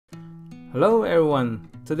Hello everyone,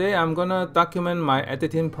 today I'm gonna document my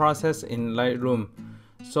editing process in Lightroom.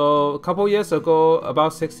 So a couple years ago,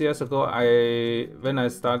 about 6 years ago, when I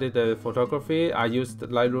started the photography, I used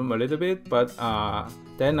Lightroom a little bit, but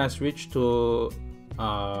then I switched to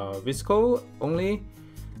Visco only.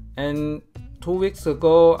 And 2 weeks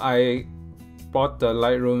ago, I bought the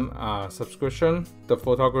Lightroom subscription, the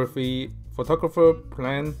photographer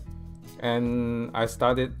plan, and I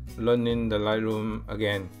started learning the Lightroom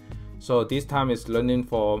again. So this time is learning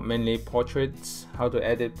for mainly portraits, how to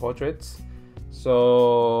edit portraits.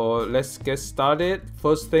 So let's get started.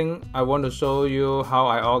 First thing, I want to show you how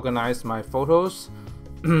I organize my photos.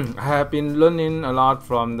 I have been learning a lot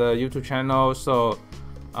from the YouTube channel, so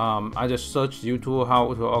I just searched YouTube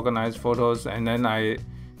how to organize photos, and then I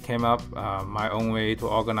came up my own way to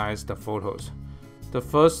organize the photos. The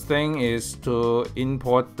first thing is to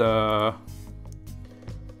import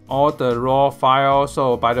all the raw files.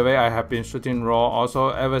 So by the way, I have been shooting raw also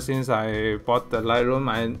ever since I bought the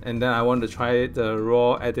Lightroom, and then I want to try the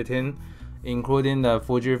raw editing, including the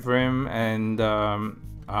Fujifilm and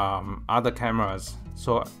other cameras.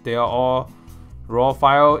 So they are all raw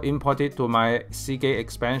file imported to my Seagate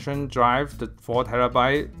expansion drive, the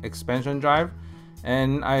 4TB expansion drive,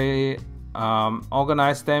 and I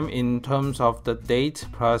organize them in terms of the date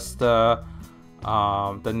plus the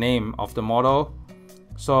name of the model.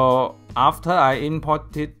 So after I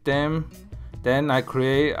imported them, then I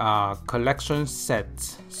create a collection set.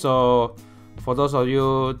 So for those of you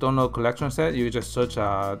who don't know collection set, you just search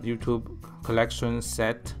YouTube collection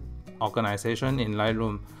set organization in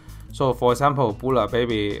Lightroom. So for example,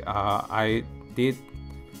 Bulababy, I did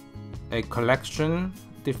a collection,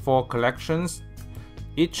 did 4 collections.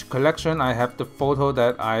 Each collection I have the photo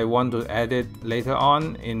that I want to edit later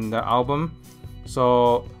on in the album.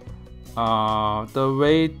 So the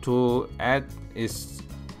way to add is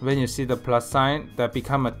when you see the plus sign, that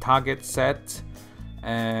become a target set,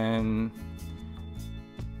 and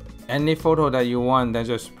any photo that you want, then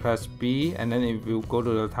just press B and then it will go to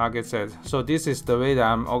the target set. So this is the way that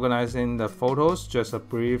I'm organizing the photos, just a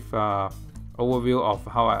brief overview of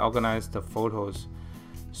how I organize the photos.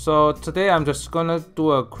 So today I'm just gonna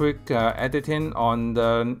do a quick editing on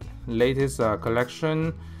the latest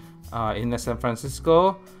collection in the San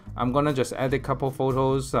Francisco. I'm gonna just add a couple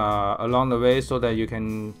photos along the way so that you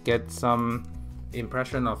can get some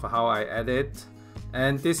impression of how I edit.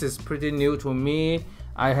 And this is pretty new to me.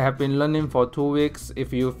 I have been learning for 2 weeks.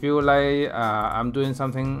 If you feel like I'm doing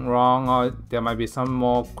something wrong, or there might be some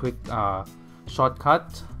more quick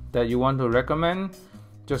shortcut that you want to recommend,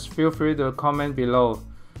 just feel free to comment below.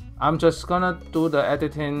 I'm just gonna do the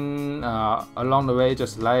editing along the way,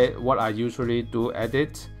 just like what I usually do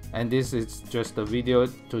edit. And this is just a video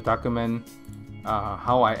to document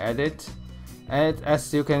how I edit. And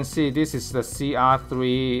as you can see, this is the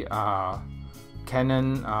CR3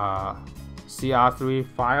 Canon CR3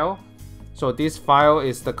 file. So this file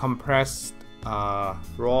is the compressed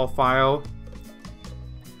raw file.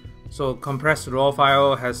 So compressed raw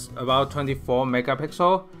file has about 24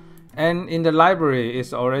 megapixel, and in the library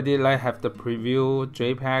it's already like have the preview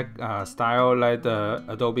JPEG style, like the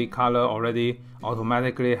Adobe color already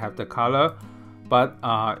automatically have the color, but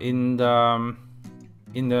in the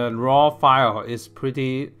raw file is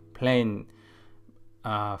pretty plain,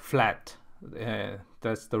 flat.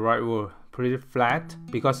 That's the right word, pretty flat,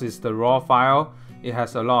 because it's the raw file. It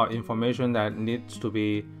has a lot of information that needs to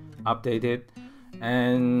be updated.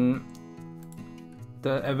 And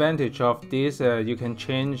the advantage of this, you can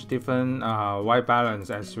change different white balance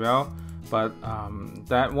as well, but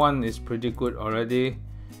that one is pretty good already.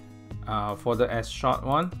 For the S-shot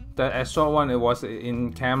one, it was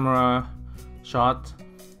in camera shot.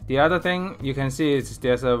 The other thing you can see is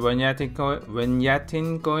there's a vignetting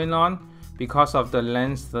going on because of the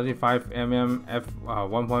lens, 35mm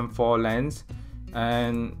f1.4 lens,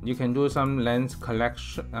 and you can do some lens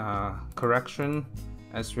correction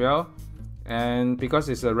as well. And because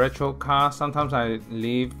it's a retro car, sometimes I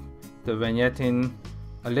leave the vignetting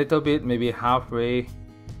a little bit, maybe halfway.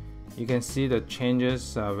 You can see the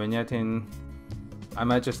changes vignetting. I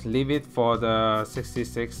might just leave it for the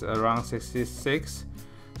 66, around 66.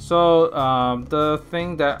 So the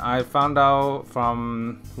thing that I found out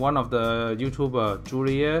from one of the YouTuber,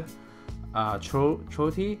 Julia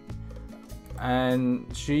Choti, and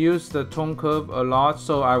she used the tone curve a lot,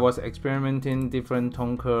 so I was experimenting different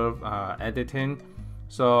tone curve editing.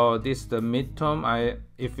 So this is the mid-tone.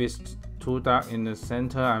 If it's too dark in the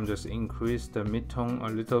center, I'm just increase the mid-tone a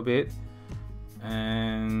little bit.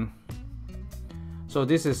 And so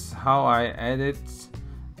this is how I edit.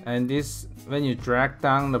 And this, when you drag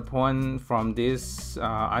down the point from this,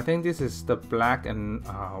 I think this is the black and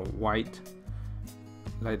white,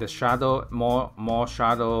 like the shadow, more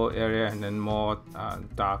shadow area, and then more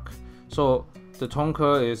dark. So the tone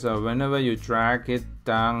curve is whenever you drag it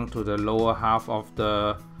down to the lower half of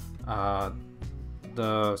the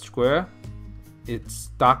square, it's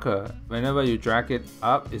darker. Whenever you drag it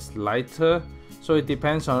up, it's lighter. So it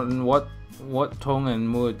depends on what tone and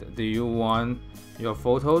mood do you want your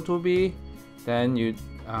photo to be. Then you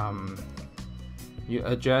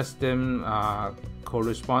adjust them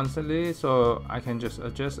correspondingly. So I can just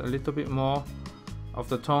adjust a little bit more of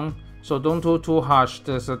the tone. So don't do too harsh.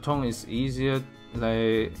 The tone is easier,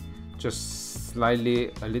 like just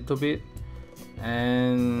slightly a little bit.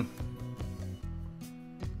 And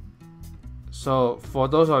so for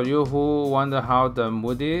those of you who wonder how the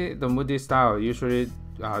moody style, usually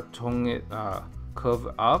tone it curve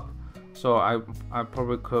up. So I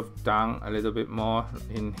probably curve down a little bit more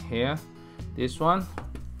in here, this one.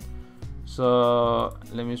 So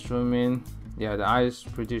let me zoom in. Yeah, the eye is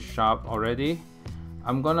pretty sharp already.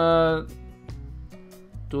 I'm gonna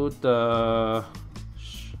do the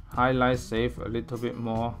highlight save a little bit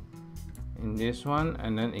more in this one,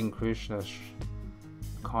 and then increase the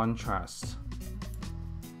contrast,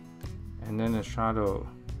 and then the shadow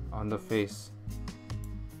on the face.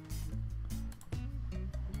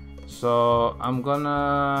 So I'm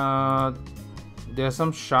gonna, there's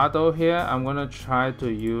some shadow here. I'm gonna try to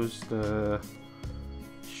use the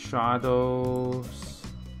shadows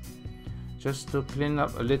just to clean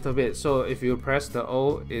up a little bit. So if you press the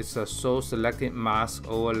O, it's a show selected mask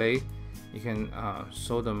overlay. You can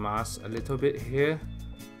show the mask a little bit here,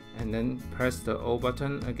 and then press the O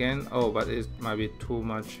button again. Oh, but it might be too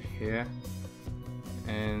much here,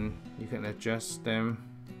 and you can adjust them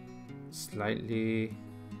slightly.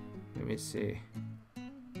 Let me see.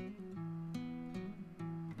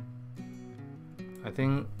 I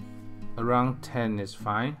think around 10 is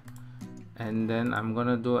fine. And then I'm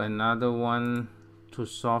gonna do another one to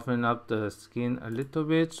soften up the skin a little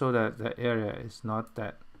bit, so that the area is not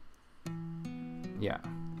that, yeah,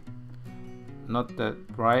 not that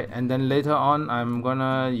bright. And then later on I'm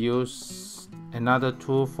gonna use another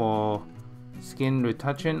tool for skin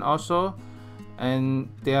retouching also. And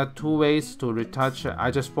there are two ways to retouch. I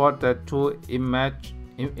just bought that tool, Imagenomic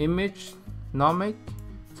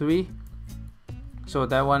 3. So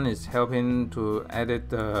that one is helping to edit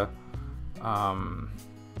the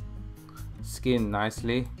skin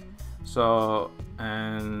nicely. So,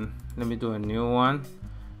 and let me do a new one.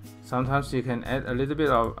 Sometimes you can add a little bit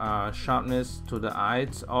of sharpness to the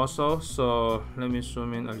eyes also. So let me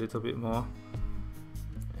zoom in a little bit more,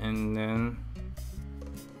 and then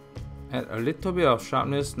add a little bit of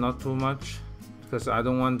sharpness, not too much, because I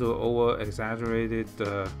don't want to over exaggerate it,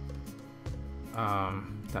 the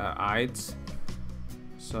eyes.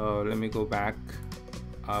 So let me go back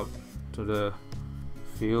up to the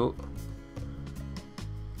view.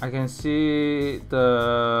 I can see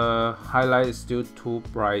the highlight is still too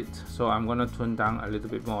bright, so I'm gonna tone down a little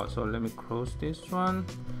bit more. So let me close this one.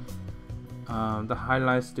 The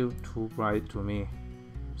highlight is still too bright to me,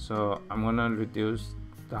 so I'm gonna reduce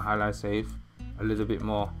the highlight save a little bit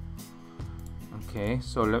more. Okay,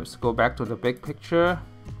 so let's go back to the big picture.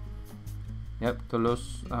 Yep, that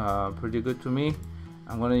looks pretty good to me.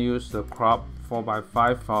 I'm gonna use the crop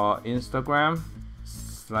 4x5 for Instagram.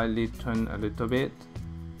 Slightly turn a little bit.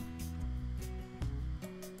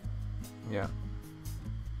 Yeah.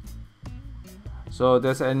 So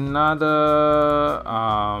there's another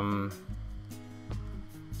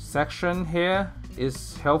section here.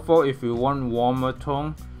 It's helpful if you want warmer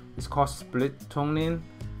tone. It's called split toning.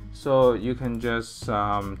 So you can just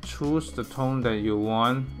choose the tone that you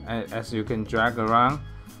want, as you can drag around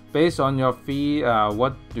based on your feed.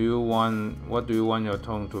 What do you want your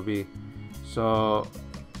tone to be? So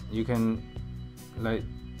you can like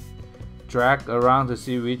drag around to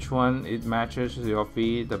see which one it matches your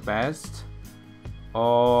feed the best,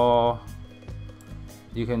 or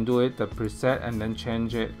you can do it the preset and then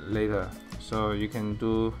change it later. So you can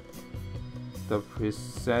do the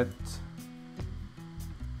preset.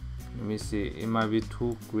 Let me see, it might be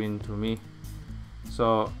too green to me,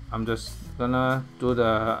 so I'm just gonna do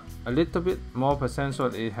a little bit more percent so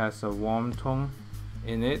it has a warm tone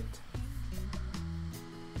in it.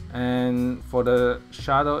 And for the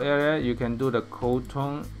shadow area, you can do the cold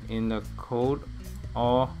tone in the cold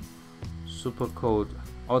or super cold,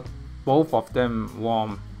 or both of them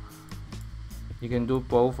warm. You can do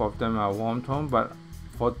both of them a warm tone, but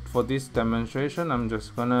for this demonstration I'm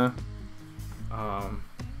just gonna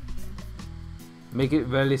make it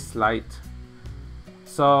very slight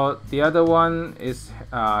So the other one is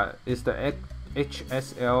the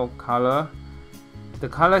HSL color. The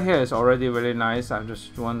color here is already really nice. I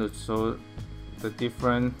just want to show the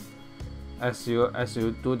different. As you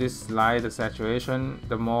do this slide, the saturation,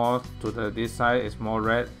 the more to this side is more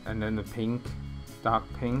red, and then the pink, dark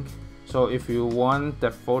pink. So if you want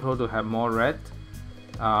the photo to have more red,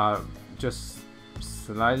 just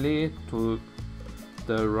slightly to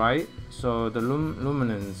the right. So the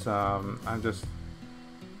luminance, I just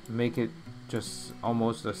make it just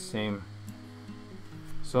almost the same.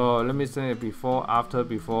 So let me say before, after.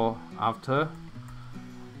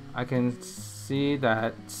 I can see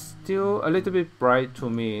that still a little bit bright to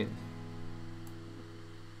me.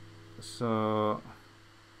 So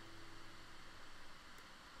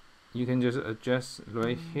you can just adjust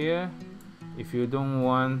right here. If you don't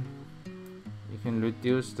want, you can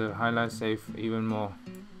reduce the highlight safe even more.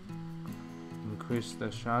 Increase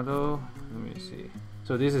the shadow. Let me see.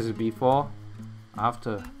 So this is before,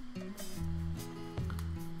 after.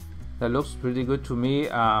 That looks pretty good to me.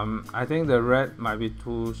 I think the red might be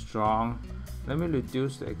too strong. Let me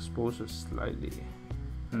reduce the exposure slightly.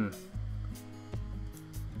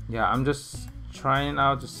 Yeah, I'm just trying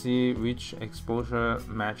out to see which exposure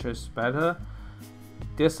matches better.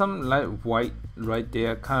 There's some light white right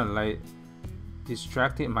there, kind of like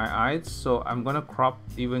distracting my eyes, so I'm gonna crop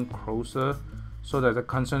even closer so that the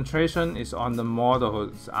concentration is on the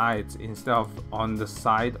model's eyes instead of on the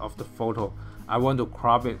side of the photo. I want to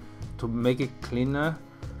crop it to make it cleaner,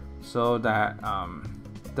 so that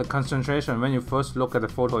the concentration when you first look at the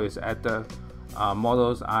photo is at the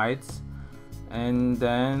model's eyes. And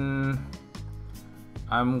then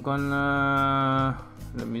I'm gonna,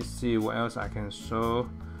 let me see what else I can show.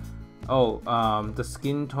 The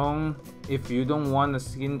skin tone. If you don't want the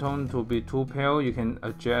skin tone to be too pale, you can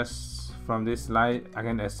adjust from this light. I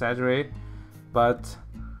can exaggerate, but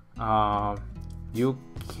you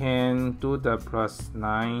can do the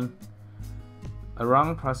 +9,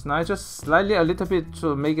 around +9, just slightly, a little bit,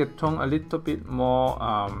 to make it tone a little bit more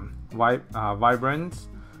vibrant.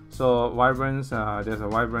 So vibrance, there's a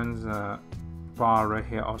vibrance bar right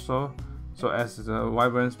here also. So as the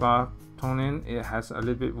vibrance bar toning, it has a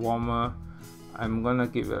little bit warmer. I'm gonna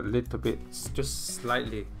give it a little bit, just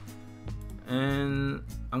slightly, and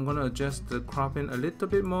I'm gonna adjust the cropping a little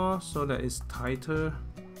bit more so that it's tighter.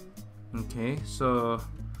 Okay, so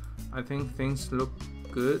I think things look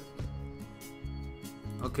good.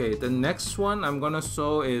 Okay, the next one I'm gonna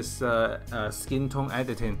show is skin tone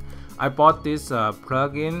editing. I bought this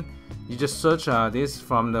plugin. You just search this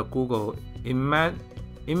from the Google.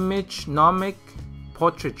 Imagenomic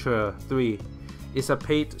portraiture 3. It's a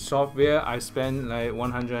paid software. I spent like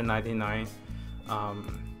 $199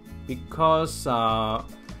 because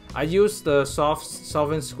I use the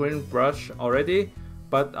soften screen brush already,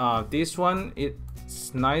 but this one,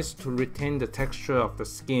 it's nice to retain the texture of the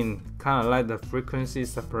skin, kind of like the frequency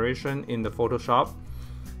separation in the Photoshop,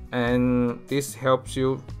 and this helps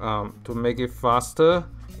you to make it faster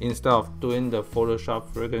instead of doing the Photoshop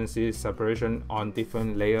frequency separation on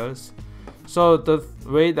different layers. So the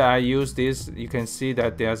way that I use this, you can see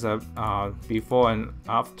that there's a before and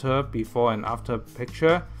after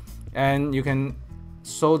picture, and you can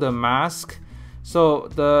show the mask. So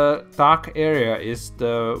the dark area is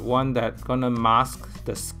the one that's gonna mask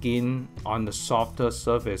the skin on the softer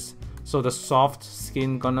surface. So the soft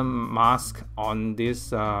skin gonna mask on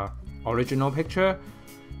this original picture.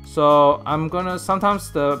 So I'm gonna,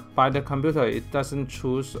 sometimes by the computer it doesn't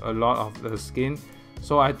choose a lot of the skin,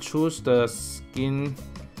 so I choose the skin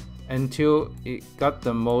until it got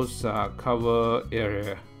the most cover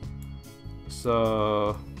area.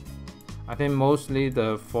 So I think mostly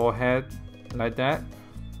the forehead, like that,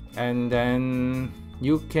 and then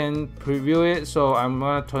you can preview it. So I'm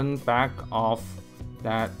gonna turn back off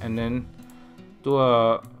that and then do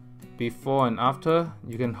a before and after.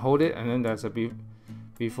 You can hold it and then there's a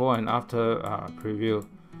before and after preview.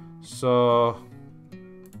 So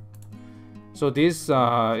this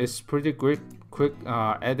is pretty quick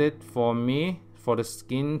edit for me for the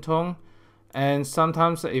skin tone. And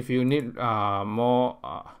sometimes if you need more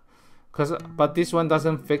but this one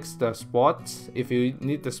doesn't fix the spots. If you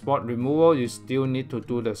need the spot removal, you still need to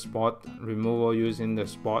do the spot removal using the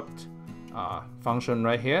spot function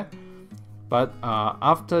right here. But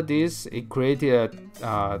after this, it created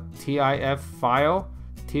a TIF file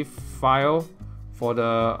for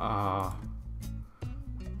the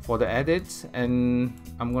edits, and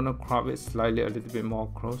I'm gonna crop it slightly a little bit more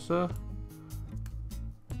closer.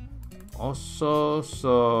 Also,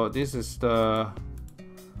 so this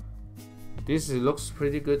looks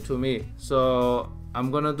pretty good to me. So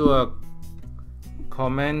I'm gonna do a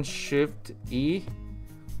Command Shift E.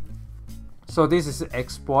 So this is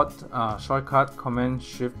export shortcut, Command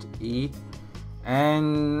Shift E,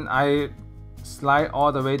 and I slide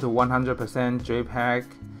all the way to 100% JPEG.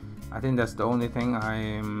 I think that's the only thing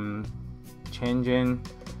I'm changing,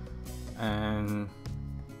 and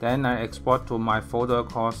then I export to my folder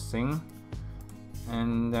called Sync,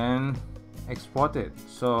 and then export it.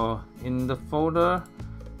 So in the folder,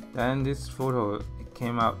 then this photo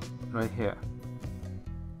came out right here.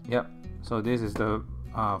 Yep, so this is the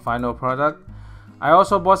final product. I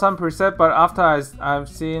also bought some preset, but after I've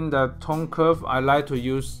seen the tone curve, I like to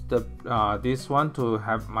use the this one to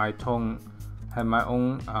have my tone, have my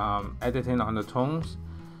own editing on the tones.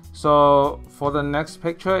 So for the next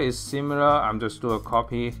picture is similar. I'm just do a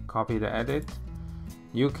copy the edit.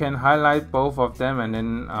 You can highlight both of them and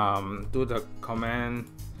then do the command,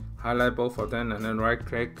 highlight both of them and then right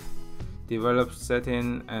click, develop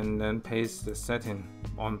setting, and then paste the setting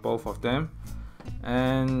on both of them.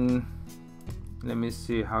 And let me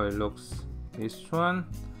see how it looks. This one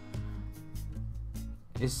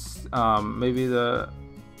is maybe the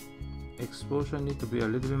exposure need to be a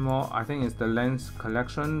little bit more. I think it's the lens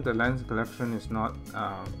collection. The lens collection is not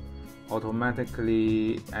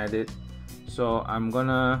automatically added, so I'm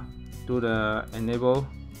gonna do the enable.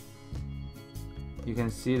 You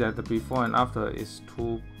can see that the before and after is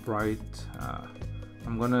too bright.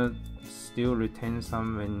 I'm gonna still retain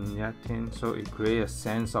some vignetting so it creates a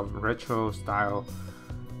sense of retro style.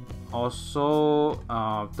 Also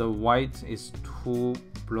the white is too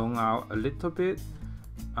blown out a little bit.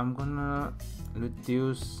 I'm gonna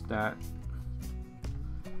reduce that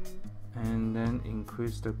and then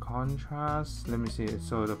increase the contrast. Let me see.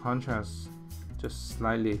 So the contrast just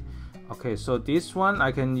slightly. Okay, so this one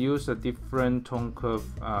I can use a different tone curve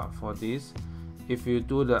for this. If you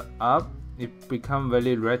do the up, it become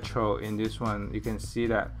very retro in this one. You can see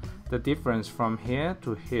that the difference from here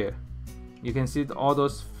to here. You can see all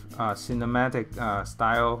those cinematic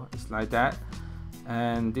style is like that,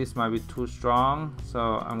 and this might be too strong,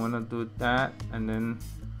 so I'm gonna do that and then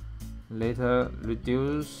later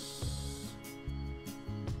reduce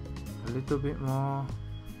a little bit more.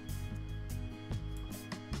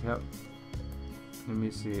 Yep, let me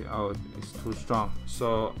see. Oh, it's too strong,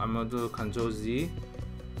 so I'm gonna do Ctrl Z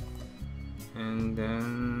and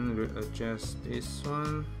then readjust this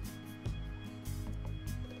one.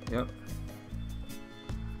 Yep,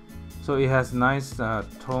 so it has nice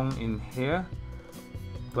tone in here,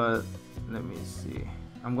 but let me see.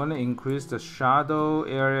 I'm gonna increase the shadow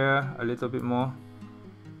area a little bit more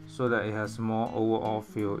so that it has more overall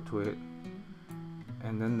feel to it,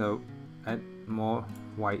 and then add more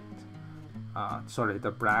white,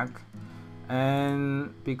 the black.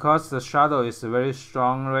 And because the shadow is very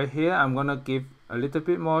strong right here, I'm gonna give a little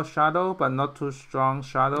bit more shadow but not too strong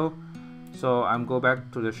shadow. So I'm go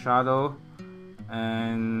back to the shadow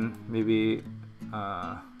and maybe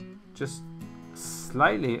just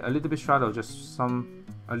slightly a little bit shadow, just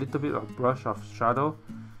a little bit of brush of shadow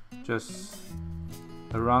just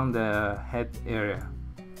around the head area.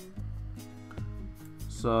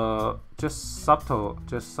 So just subtle,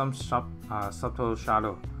 just some subtle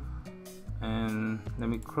shadow. And let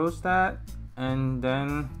me close that, and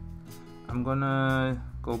then I'm gonna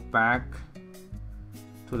go back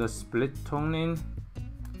to the split toning.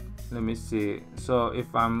 Let me see. So if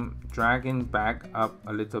I'm dragging back up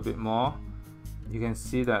a little bit more, you can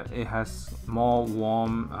see that it has more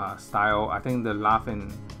warm style. I think the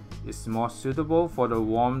laughing is more suitable for the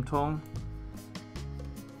warm tone,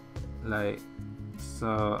 like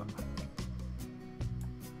so.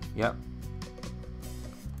 Yep.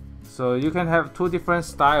 So you can have two different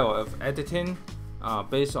styles of editing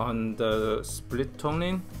based on the split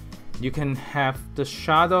toning. You can have the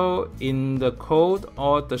shadow in the cold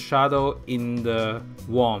or the shadow in the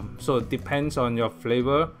warm. So it depends on your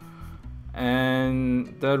flavor.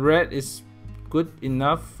 And the red is good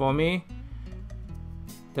enough for me.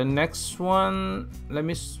 The next one, let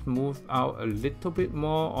me smooth out a little bit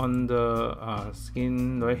more on the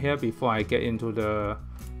skin right here before I get into the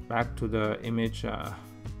back to the Imagenomic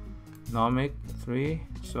 3.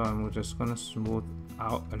 So I'm just gonna smooth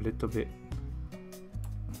out a little bit.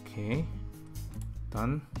 Okay,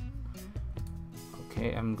 done.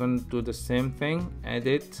 Okay, I'm gonna do the same thing,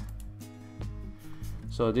 edit.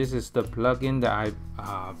 So this is the plugin that I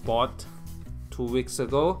bought 2 weeks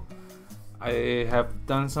ago. I have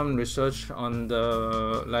done some research on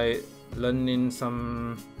the learning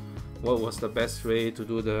some what was the best way to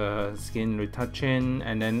do the skin retouching,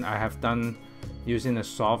 and then I have done using a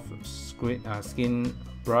soft skin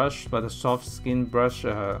brush, but the soft skin brush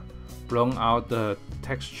blown out the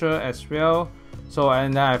texture as well. So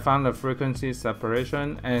and then I found the frequency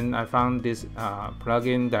separation, and I found this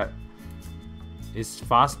plugin that is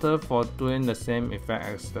faster for doing the same effect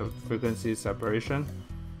as the frequency separation.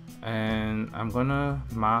 And I'm gonna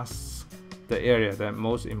mask the area that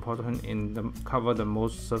most important in the cover the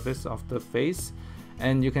most surface of the face.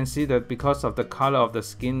 And you can see that because of the color of the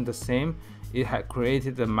skin the same, it had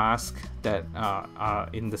created the mask that are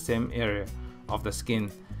in the same area of the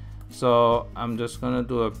skin. So I'm just gonna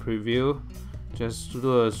do a preview, just to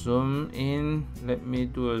do a zoom in. Let me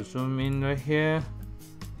do a zoom in right here.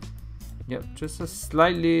 Yep, just a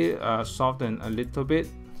slightly soften a little bit,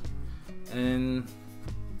 and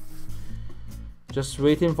just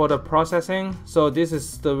waiting for the processing. So this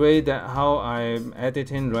is the way that how I'm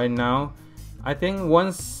editing right now. I think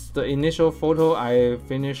once the initial photo I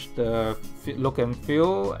finished the look and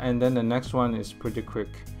feel, and then the next one is pretty quick.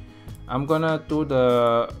 I'm gonna do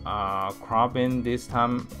the cropping this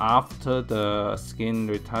time after the skin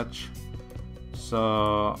retouch.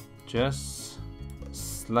 So just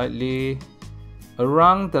slightly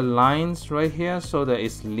around the lines right here, so that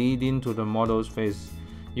it's leading to the model's face.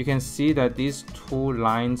 You can see that these two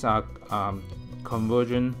lines are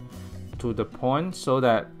converging to the point, so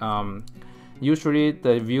that usually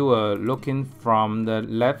the viewer looking from the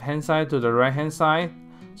left hand side to the right hand side,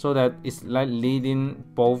 so that it's like leading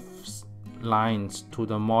both lines to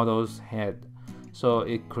the model's head. So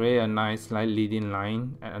it creates a nice like leading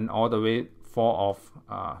line and all the way fall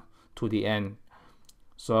off to the end.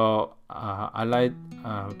 So I like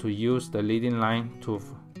to use the leading line to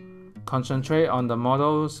concentrate on the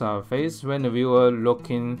model's face. When the viewer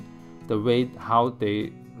looking the way how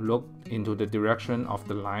they look into the direction of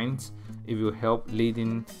the lines, it will help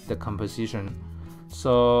leading the composition.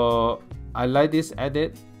 So I like this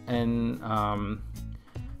edit. And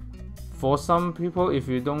for some people, if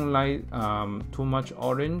you don't like too much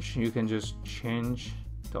orange, you can just change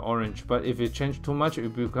the orange, but if you change too much,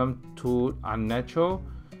 it become too unnatural.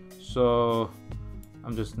 So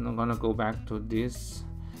I'm just not gonna go back to this.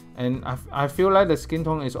 And I feel like the skin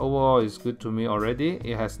tone is overall is good to me already.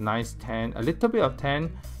 It has nice tan, a little bit of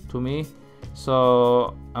tan to me.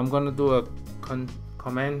 So I'm gonna do a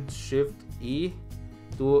Command Shift E,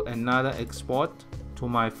 do another export to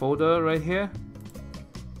my folder right here.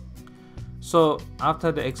 So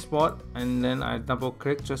after the export, and then I double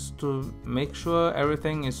click just to make sure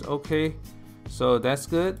everything is okay. So that's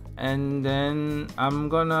good. And then I'm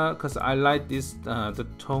gonna, cause I like this the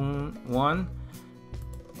tone one,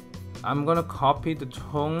 I'm gonna copy the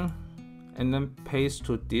tone and then paste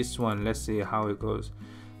to this one. Let's see how it goes.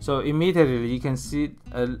 So immediately you can see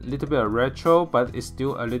a little bit of retro, but it's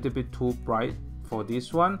still a little bit too bright for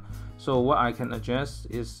this one. So what I can adjust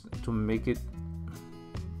is to make it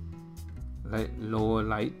like lower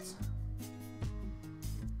light.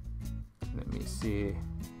 Let me see.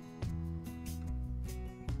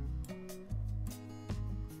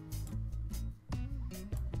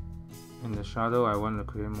 In the shadow, I want to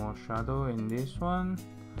create more shadow in this one,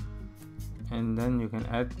 and then you can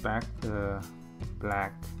add back the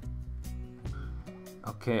black.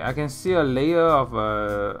 Okay, I can see a layer of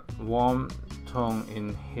a warm tone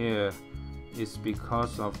in here. It's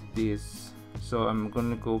because of this. So I'm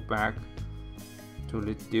gonna go back to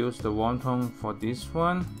reduce the warm tone for this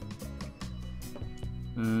one.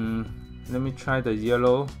 Let me try the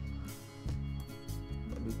yellow.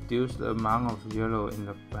 Reduce the amount of yellow in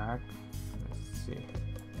the back. Let's see.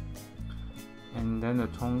 And then the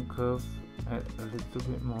tone curve, add a little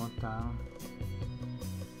bit more down.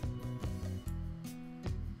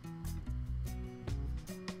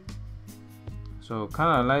 So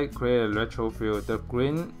kind of like create a retro feel. The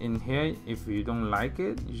green in here, if you don't like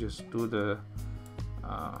it, you just do the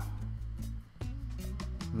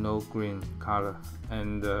no green color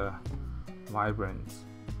and vibrant.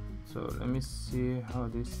 So let me see how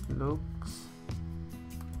this looks.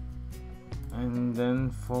 And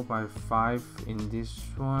then 4x5 in this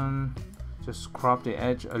one, just crop the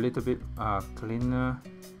edge a little bit cleaner.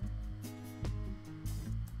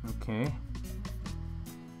 Okay.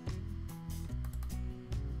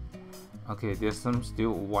 Okay, there's some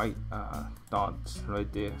still white dots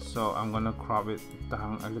right there, so I'm gonna crop it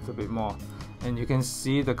down a little bit more. And you can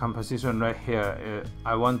see the composition right here.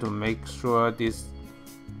 I want to make sure this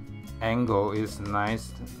angle is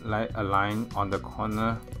nice, like aligned on the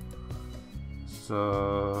corner.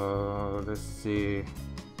 So let's see,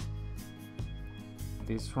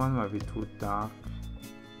 this one might be too dark.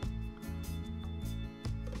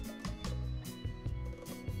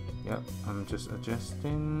 Yep, I'm just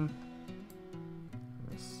adjusting.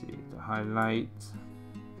 Let's see the highlight.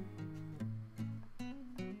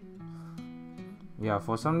 Yeah,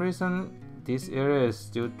 for some reason this area is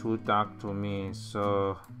still too dark to me,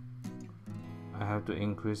 so I have to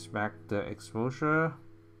increase back the exposure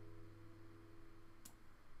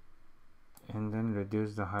and then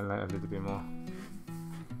reduce the highlight a little bit more.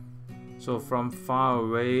 So from far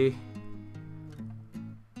away,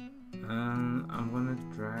 I'm gonna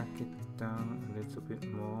drag it down a little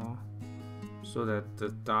bit more so that the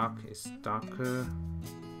dark is darker.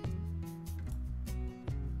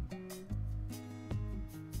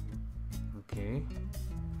 Okay,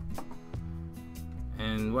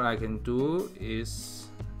 and what I can do is,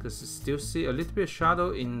 because you still see a little bit of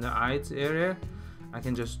shadow in the eyes area, I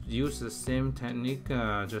can just use the same technique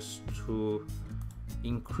just to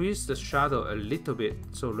increase the shadow a little bit.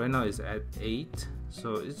 So right now it's at 8,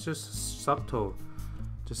 so it's just subtle.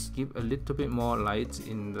 Just give a little bit more light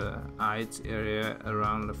in the eyes area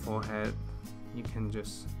around the forehead. You can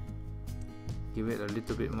just give it a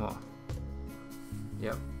little bit more.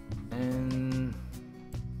 Yep, and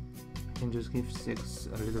I can just give 6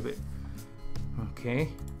 a little bit. Okay,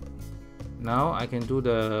 now I can do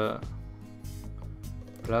the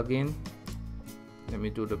plugin. Let me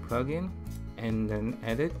do the plugin and then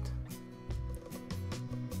edit.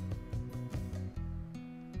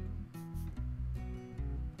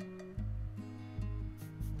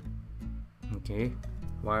 Okay,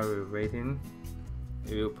 while we're waiting,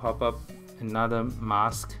 it will pop up another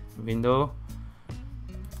mask window.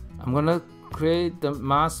 I'm gonna create the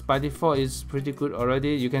mask. By default is pretty good already.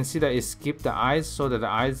 You can see that it skipped the eyes, so that the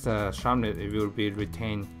eyes sharpness it will be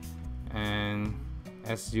retained, and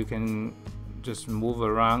as you can just move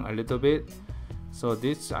around a little bit. So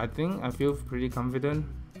this, I think I feel pretty confident,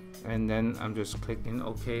 and then I'm just clicking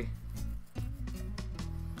OK.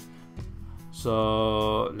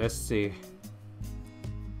 So let's see.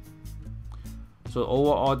 So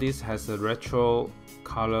overall this has a retro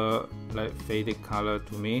color, like faded color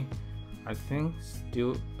to me. I think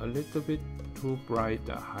still a little bit too bright,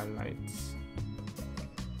 the highlights.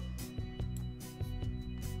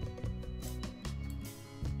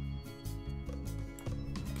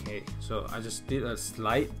 Okay, so I just did a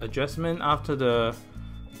slight adjustment after the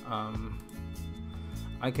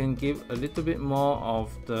I can give a little bit more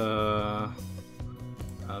of the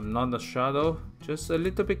not the shadow, just a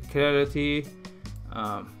little bit clarity,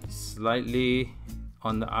 slightly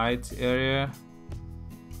on the eyes area,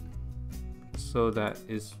 so that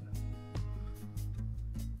is,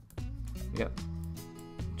 yeah,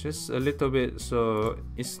 just a little bit, so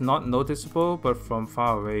it's not noticeable, but from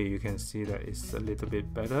far away you can see that it's a little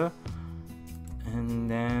bit better. And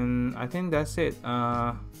then I think that's it.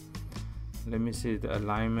 Let me see the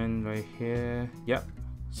alignment right here. Yep,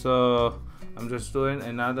 so I'm just doing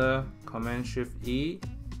another Command Shift E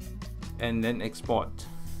and then export.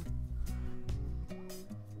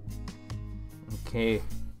 Okay,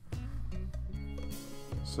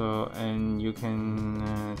 so and you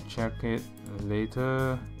can check it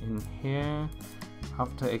later in here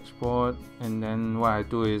after export. And then what I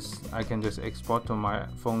do is I can just export to my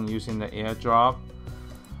phone using the AirDrop.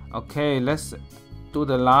 Okay, let's do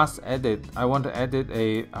the last edit. I want to edit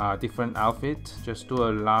a different outfit. Just do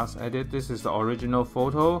a last edit. This is the original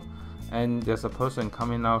photo, and there's a person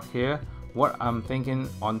coming out here. What I'm thinking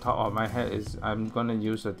on top of my head is I'm gonna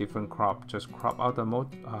use a different crop. Just crop out the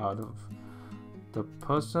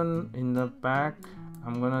person in the back.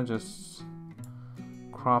 I'm gonna just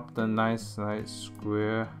crop the nice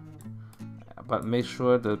square, but make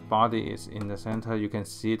sure the body is in the center. You can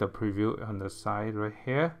see the preview on the side right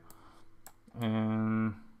here.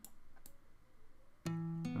 And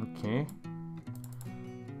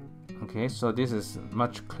okay, so this is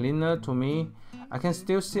much cleaner to me. I can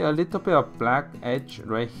still see a little bit of black edge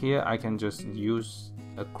right here. I can just use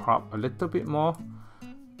a crop a little bit more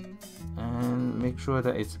and make sure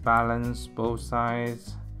that it's balanced both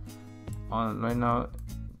sides. On right now,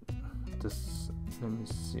 this, let me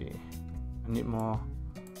see, I need more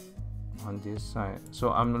on this side.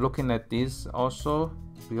 So I'm looking at this also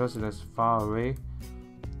because it's far away.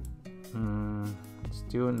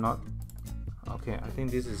 Still not okay. I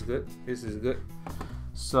think this is good. This is good.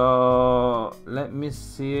 So let me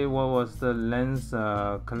see what was the lens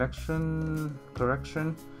correction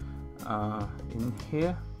in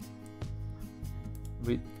here.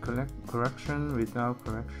 With correction, without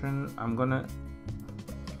correction, I'm gonna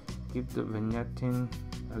give the vignetting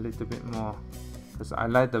a little bit more because I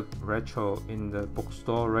like the retro in the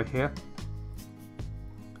bookstore right here.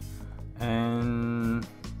 And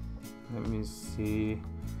let me see.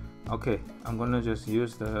 Okay, I'm gonna just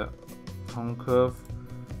use the tone curve.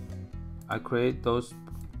 I create those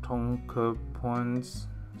tone curve points,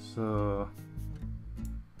 so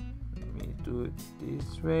let me do it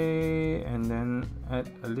this way and then add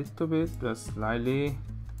a little bit, just slightly.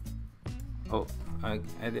 Oh, I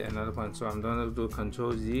added another one, so I'm gonna do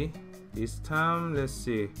Ctrl Z this time. Let's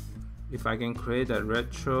see if I can create that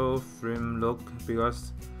retro frame look,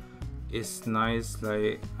 because it's nice,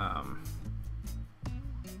 like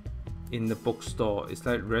in the bookstore. It's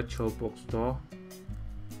like retro bookstore,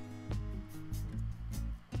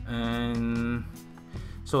 and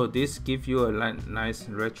so this gives you a nice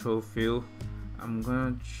retro feel. I'm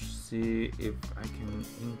gonna see if I can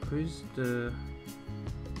increase the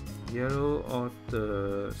yellow or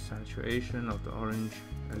the saturation of the orange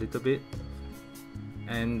a little bit,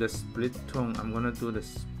 and the split tone, I'm gonna do the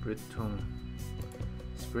split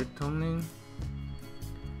toning.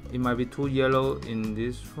 It might be too yellow in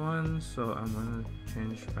this one, so I'm gonna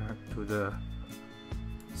change back to the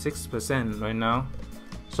 6% right now.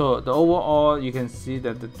 So the overall, you can see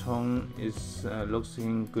that the tone is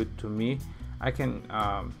looking good to me. I can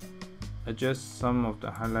adjust some of the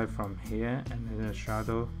highlight from here, and then the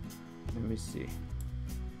shadow, let me see,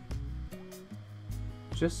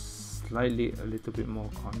 just slightly a little bit more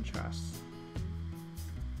contrast.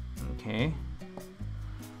 Okay,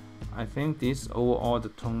 I think this overall the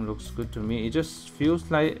tone looks good to me. It just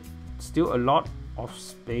feels like still a lot of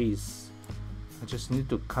space. I just need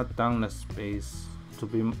to cut down the space to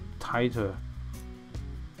be tighter.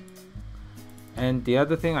 And the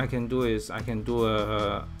other thing I can do is I can do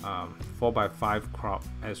a 4:5 crop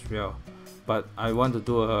as well, but I want to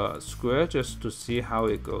do a square just to see how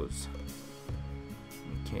it goes.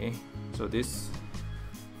 Okay, so this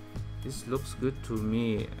looks good to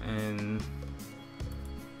me, and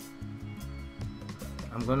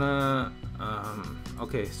I'm gonna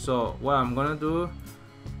okay, so what I'm gonna do,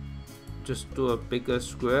 just do a bigger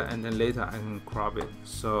square, and then later I can crop it.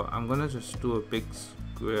 So I'm gonna just do a big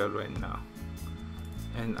square right now,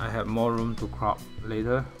 and I have more room to crop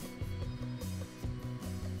later.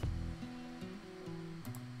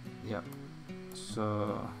 Yep,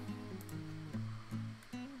 so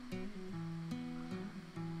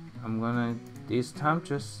I'm gonna this time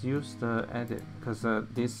just use the edit, because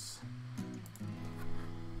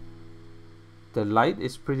the light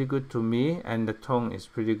is pretty good to me and the tone is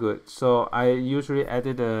pretty good, so I usually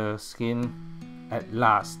edit the skin at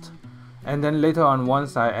last, and then later on,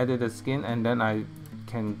 once I edit the skin, and then I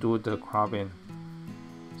can do the cropping.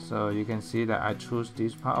 So you can see that I choose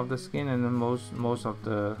this part of the skin, and then most of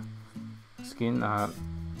the skin are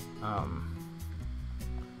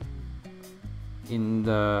in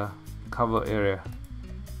the cover area.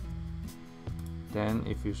 Then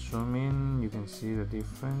if you zoom in, you can see the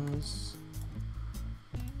difference,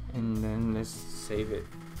 and then let's save it.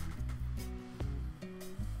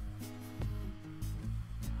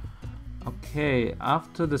 Okay,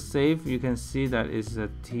 after the save, you can see that it's a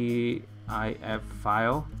TIFF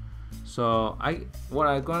file. So what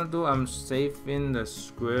I'm gonna do, I'm saving the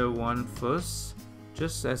square one first,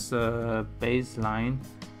 just as a baseline,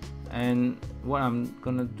 and what I'm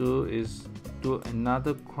gonna do is do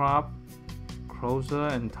another crop closer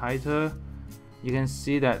and tighter. You can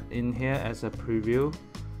see that in here as a preview,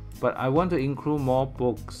 but I want to include more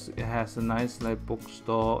books. It has a nice like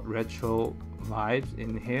bookstore retro vibes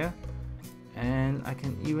in here, and I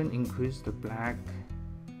can even increase the black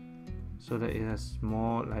so that it has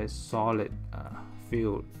more like solid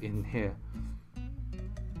feel in here.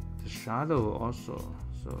 The shadow also,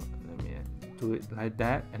 so let me do it like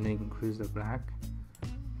that, and then increase the black,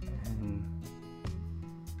 and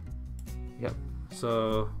yep.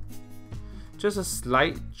 So just a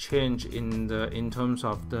slight change in terms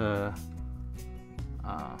of the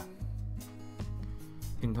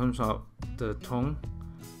tone,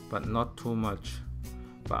 but not too much.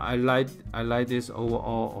 But I like this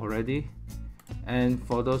overall already. And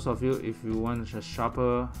for those of you, if you want a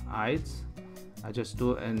sharper eyes, I just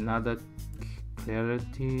do another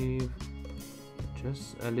clarity,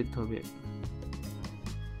 just a little bit.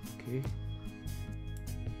 Okay.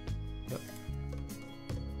 Yep.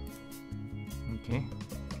 Okay.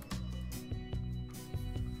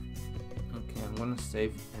 Okay, I'm gonna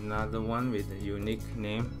save another one with a unique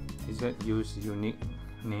name. Is that use unique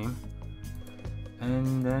name?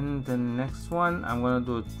 And then the next one, I'm gonna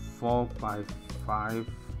do 4:5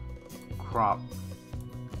 crop,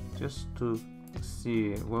 just to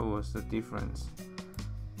see what was the difference.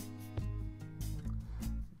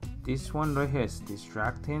 This one right here is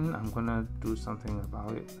distracting. I'm gonna do something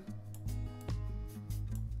about it.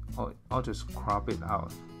 I'll just crop it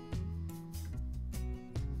out.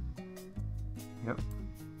 Yep.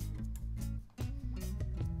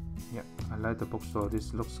 Yep, I like the bookstore.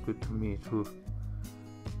 This looks good to me too.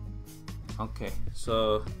 Okay,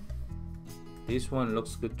 so this one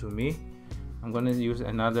looks good to me. I'm gonna use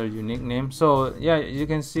another unique name. So yeah, you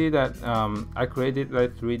can see that I created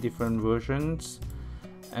like 3 different versions,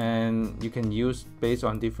 and you can use based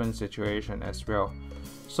on different situation as well.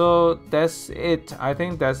 So that's it. I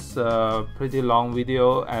think that's a pretty long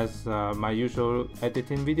video, as my usual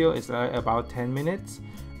editing video is about 10 minutes,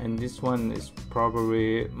 and this one is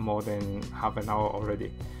probably more than half an hour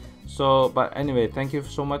already. So but anyway, thank you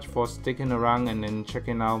so much for sticking around and then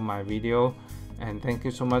checking out my video, and thank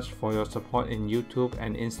you so much for your support in YouTube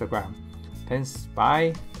and Instagram. Thanks,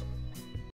 bye.